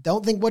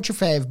 don't think what's your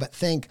fave, but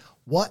think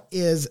what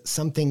is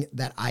something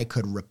that I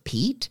could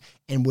repeat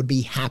and would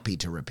be happy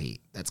to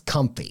repeat that's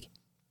comfy.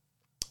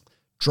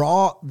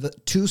 Draw the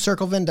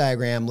 2-circle Venn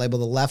diagram, label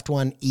the left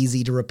one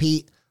easy to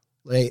repeat,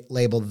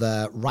 label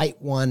the right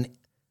one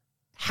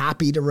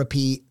happy to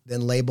repeat,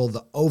 then label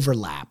the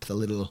overlap, the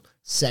little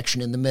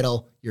section in the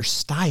middle, your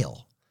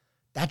style.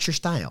 That's your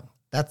style.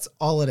 That's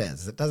all it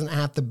is. It doesn't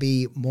have to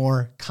be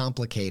more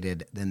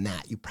complicated than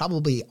that. You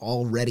probably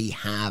already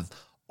have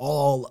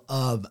all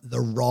of the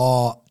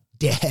raw,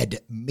 dead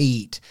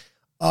meat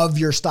of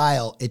your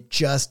style. It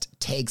just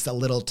takes a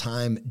little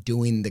time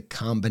doing the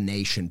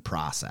combination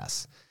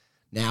process.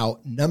 Now,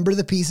 number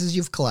the pieces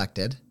you've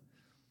collected,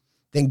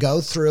 then go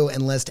through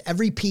and list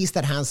every piece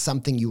that has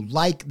something you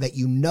like, that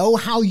you know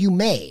how you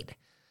made,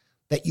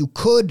 that you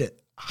could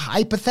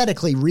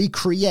hypothetically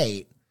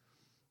recreate,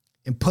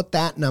 and put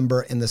that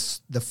number in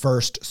the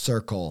first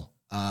circle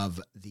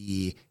of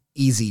the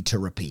easy to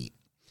repeat.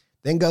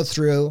 Then go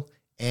through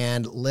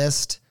and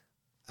list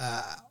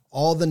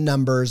all the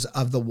numbers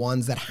of the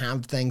ones that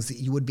have things that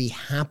you would be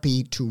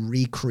happy to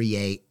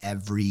recreate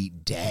every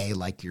day,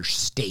 like your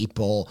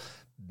staple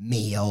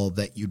meal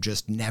that you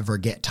just never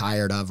get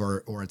tired of,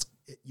 or it's,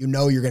 you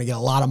know, you're going to get a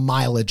lot of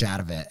mileage out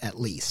of it at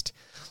least.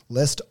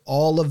 List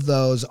all of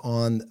those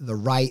on the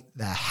right,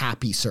 the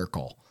happy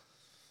circle.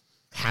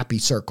 Happy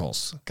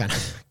circles. Kind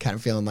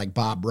of feeling like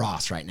Bob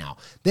Ross right now.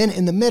 Then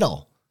in the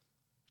middle,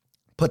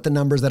 put the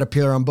numbers that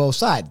appear on both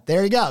sides.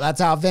 There you go.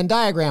 That's how a Venn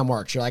diagram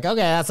works. You're like, okay,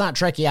 that's not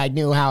tricky. I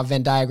knew how a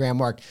Venn diagram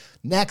worked.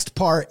 Next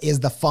part is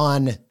the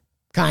fun,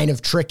 kind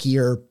of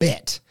trickier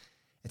bit.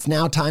 It's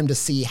now time to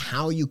see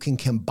how you can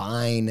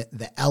combine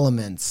the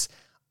elements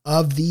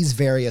of these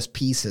various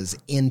pieces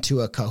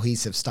into a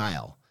cohesive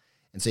style.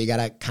 And so you got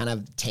to kind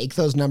of take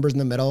those numbers in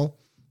the middle,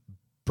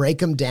 break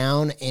them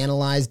down,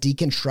 analyze,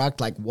 deconstruct,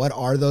 like what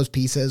are those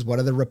pieces? What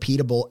are the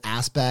repeatable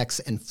aspects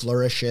and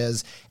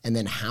flourishes? And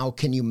then how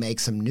can you make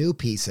some new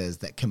pieces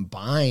that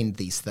combine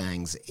these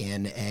things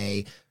in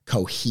a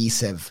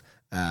cohesive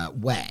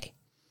way?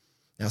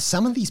 Now,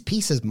 some of these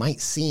pieces might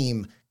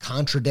seem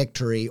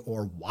contradictory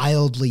or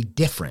wildly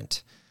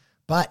different,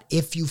 but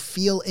if you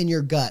feel in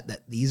your gut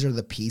that these are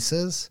the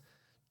pieces,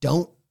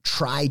 don't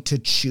try to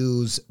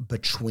choose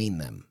between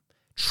them.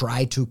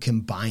 Try to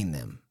combine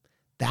them.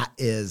 That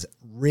is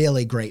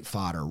really great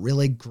fodder,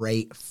 really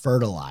great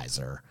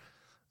fertilizer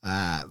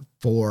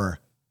for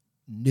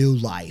new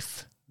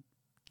life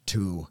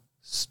to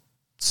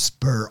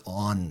spur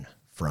on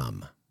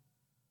from.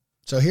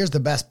 So here's the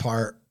best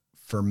part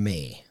for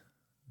me.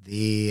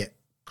 The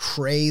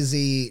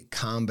crazy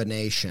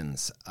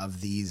combinations of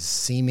these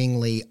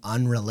seemingly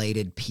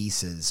unrelated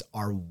pieces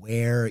are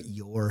where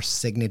your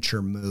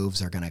signature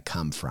moves are going to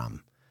come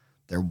from.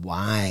 They're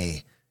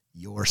why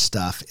your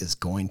stuff is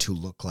going to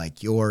look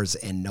like yours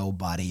and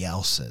nobody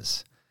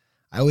else's.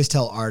 I always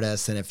tell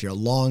artists, and if you're a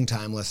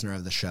longtime listener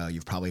of the show,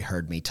 you've probably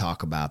heard me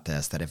talk about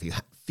this, that if you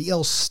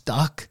feel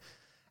stuck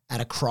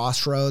at a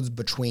crossroads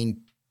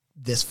between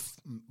this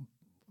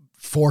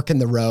fork in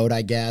the road,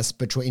 I guess,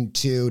 between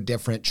two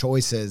different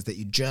choices that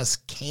you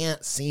just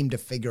can't seem to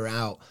figure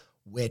out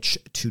which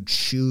to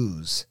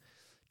choose,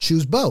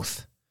 choose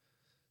both.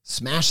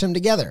 Smash them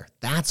together.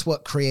 That's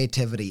what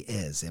creativity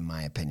is, in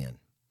my opinion.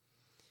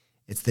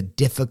 It's the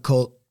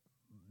difficult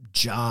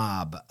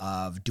job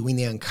of doing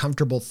the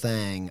uncomfortable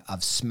thing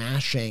of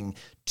smashing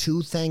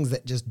two things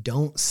that just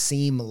don't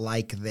seem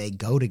like they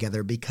go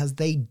together, because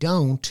they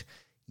don't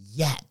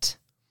yet.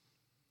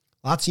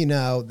 Lots of you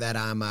know that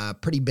I'm a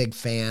pretty big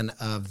fan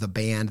of the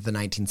band The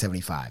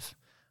 1975.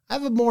 I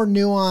have a more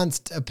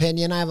nuanced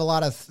opinion. I have a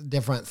lot of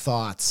different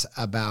thoughts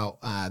about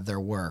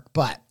their work,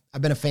 but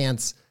I've been a fan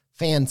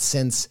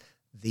since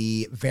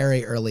the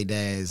very early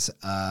days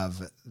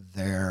of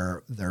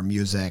their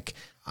music.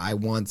 I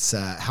once,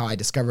 how I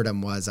discovered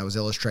them was I was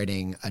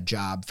illustrating a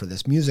job for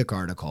this music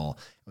article.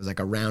 It was like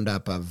a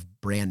roundup of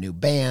brand new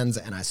bands,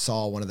 and I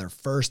saw one of their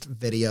first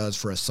videos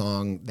for a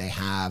song they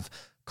have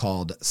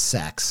called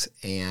Sex.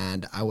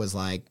 And I was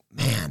like,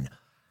 man,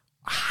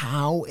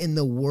 how in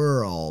the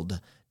world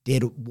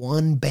did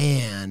one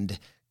band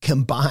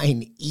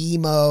combine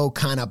emo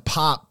kind of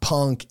pop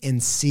punk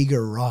and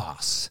Sigur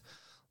Rós?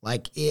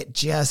 Like, it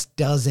just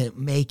doesn't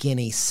make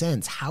any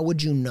sense. How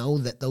would you know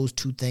that those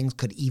two things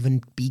could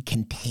even be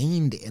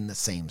contained in the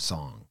same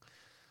song?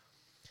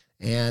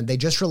 And they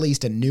just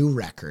released a new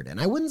record.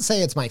 And I wouldn't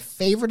say it's my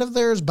favorite of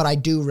theirs, but I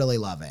do really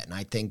love it. And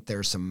I think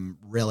there's some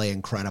really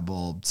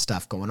incredible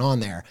stuff going on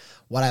there.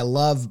 What I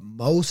love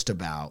most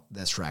about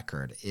this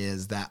record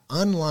is that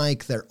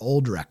unlike their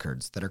old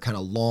records that are kind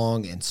of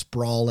long and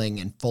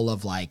sprawling and full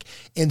of like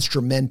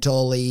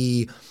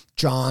instrumentally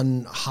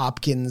John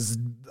Hopkins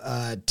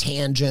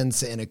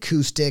tangents and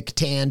acoustic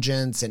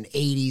tangents and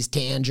 80s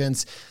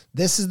tangents,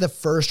 this is the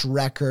first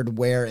record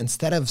where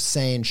instead of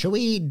saying, should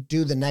we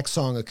do the next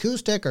song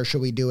acoustic or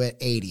should we do it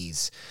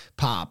 80s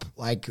pop?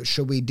 Like,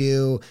 should we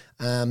do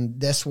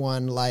this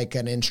one like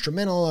an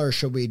instrumental or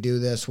should we do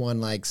this one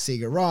like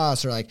Sigur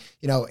Rós or like,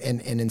 you know,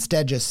 and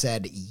instead just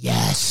said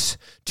yes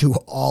to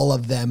all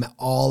of them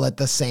all at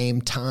the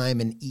same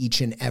time in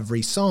each and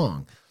every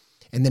song.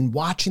 And then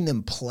watching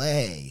them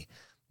play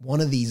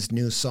one of these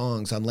new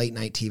songs on late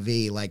night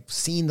TV, like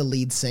seeing the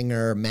lead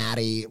singer,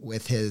 Matty,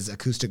 with his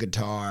acoustic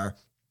guitar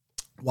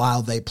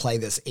while they play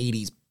this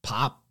 80s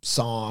pop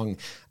song,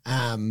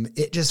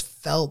 it just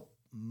felt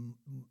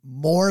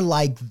more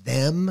like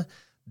them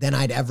than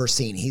I'd ever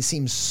seen. He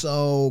seems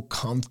so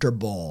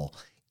comfortable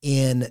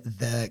in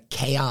the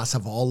chaos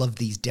of all of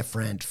these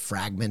different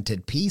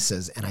fragmented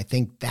pieces, and I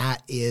think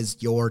that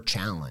is your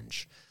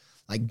challenge.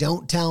 Like,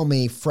 don't tell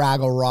me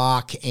Fraggle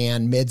Rock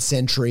and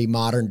mid-century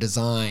modern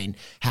design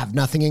have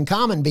nothing in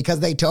common,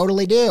 because they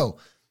totally do.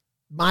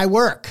 My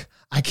work.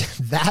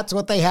 That's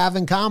what they have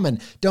in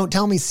common. Don't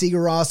tell me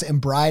Sigur Rós and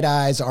Bright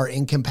Eyes are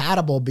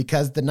incompatible,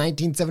 because the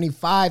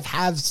 1975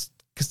 has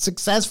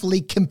successfully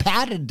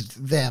compatted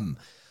them.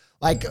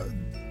 Like,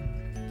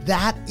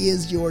 that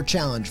is your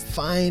challenge.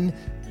 Find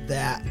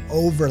that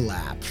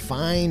overlap.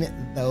 Find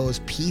those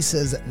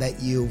pieces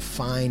that you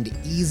find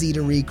easy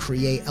to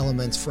recreate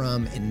elements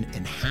from and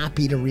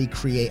happy to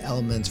recreate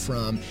elements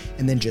from,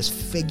 and then just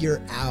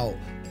figure out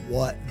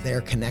what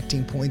their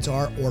connecting points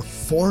are, or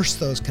force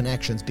those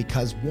connections,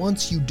 because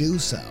once you do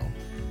so,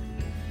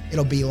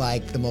 it'll be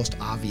like the most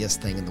obvious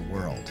thing in the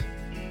world.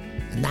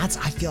 And that's,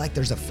 I feel like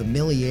there's a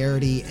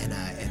familiarity and a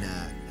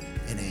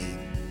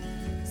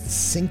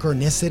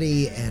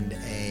synchronicity and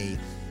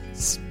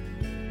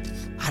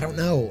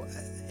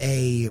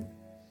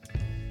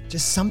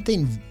just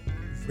something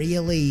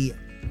really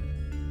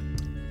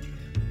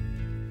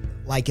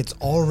like it's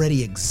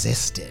already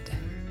existed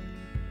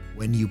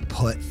when you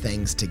put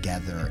things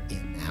together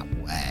in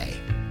that way,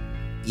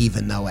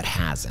 even though it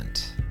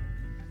hasn't.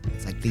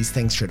 It's like these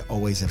things should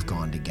always have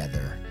gone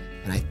together.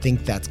 And I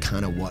think that's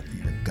kind of what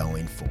you're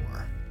going for.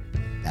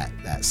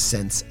 That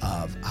sense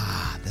of,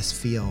 this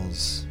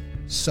feels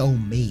so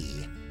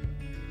me.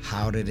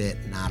 How did it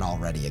not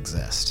already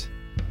exist?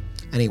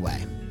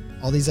 Anyway,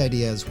 all these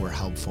ideas were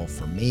helpful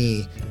for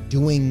me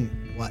doing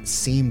what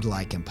seemed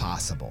like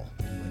impossible,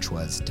 which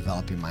was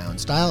developing my own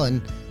style.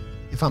 And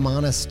if I'm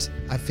honest,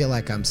 I feel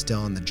like I'm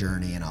still on the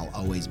journey, and I'll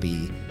always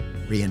be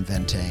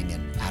reinventing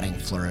and adding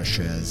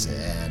flourishes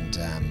and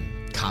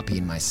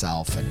copying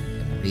myself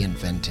and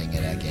reinventing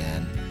it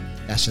again.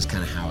 That's just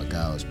kind of how it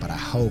goes. But I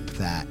hope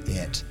that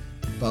it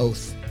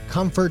both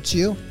comforts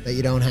you, that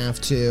you don't have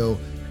to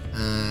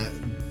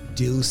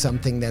do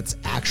something that's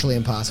actually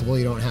impossible.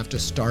 You don't have to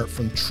start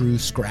from true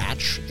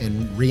scratch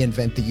and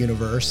reinvent the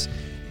universe.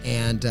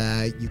 And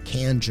you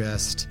can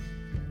just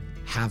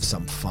have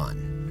some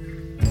fun.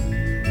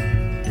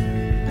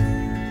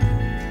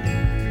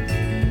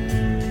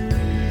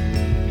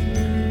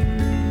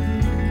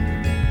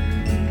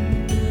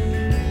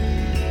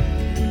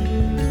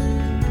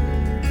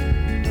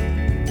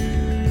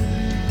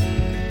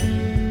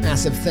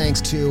 Massive thanks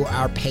to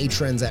our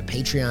patrons at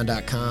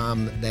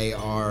patreon.com. They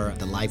are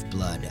the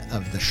lifeblood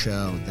of the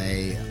show.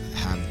 They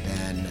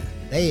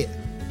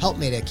helped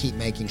me to keep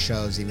making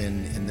shows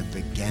even in the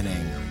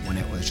beginning when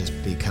it was just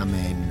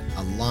becoming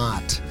a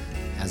lot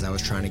as I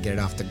was trying to get it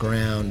off the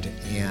ground.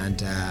 And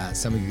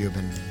some of you have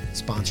been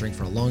sponsoring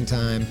for a long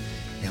time,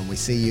 and we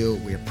see you.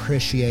 We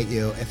appreciate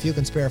you. If you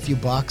can spare a few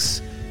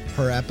bucks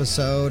per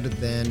episode,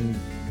 then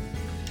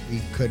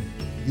we could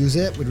use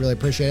it. We'd really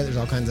appreciate it. There's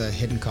all kinds of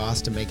hidden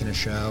costs to making a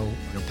show,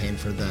 paying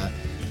for the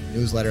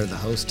newsletter, the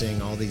hosting,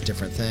 all these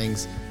different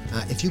things.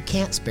 If you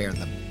can't spare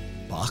the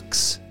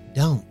bucks,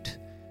 don't.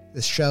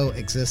 This show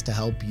exists to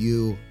help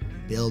you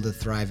build a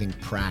thriving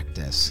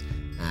practice.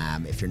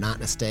 If you're not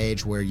in a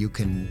stage where you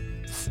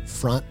can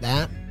front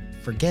that,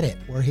 forget it.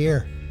 We're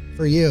here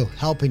for you,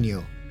 helping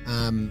you,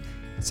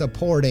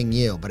 supporting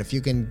you. But if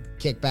you can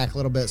kick back a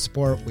little bit of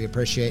support, we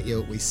appreciate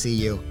you. We see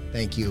you.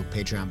 Thank you,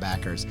 Patreon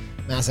backers.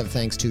 Massive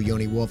thanks to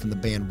Yoni Wolf and the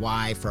band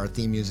Y for our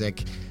theme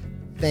music.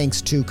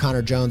 Thanks to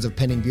Connor Jones of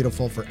Pending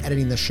Beautiful for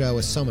editing the show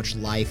with so much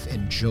life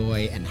and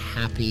joy and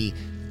happy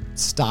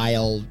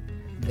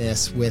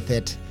styleness with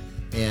it.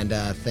 And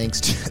thanks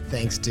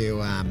to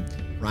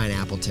Ryan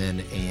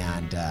Appleton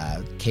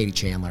and Katie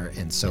Chandler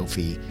and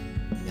Sophie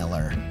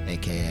Miller,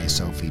 aka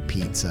Sophie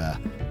Pizza,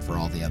 for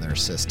all the other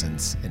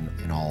assistance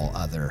in all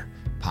other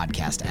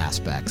podcast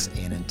aspects.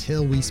 And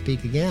until we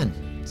speak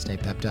again, Stay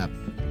pepped up.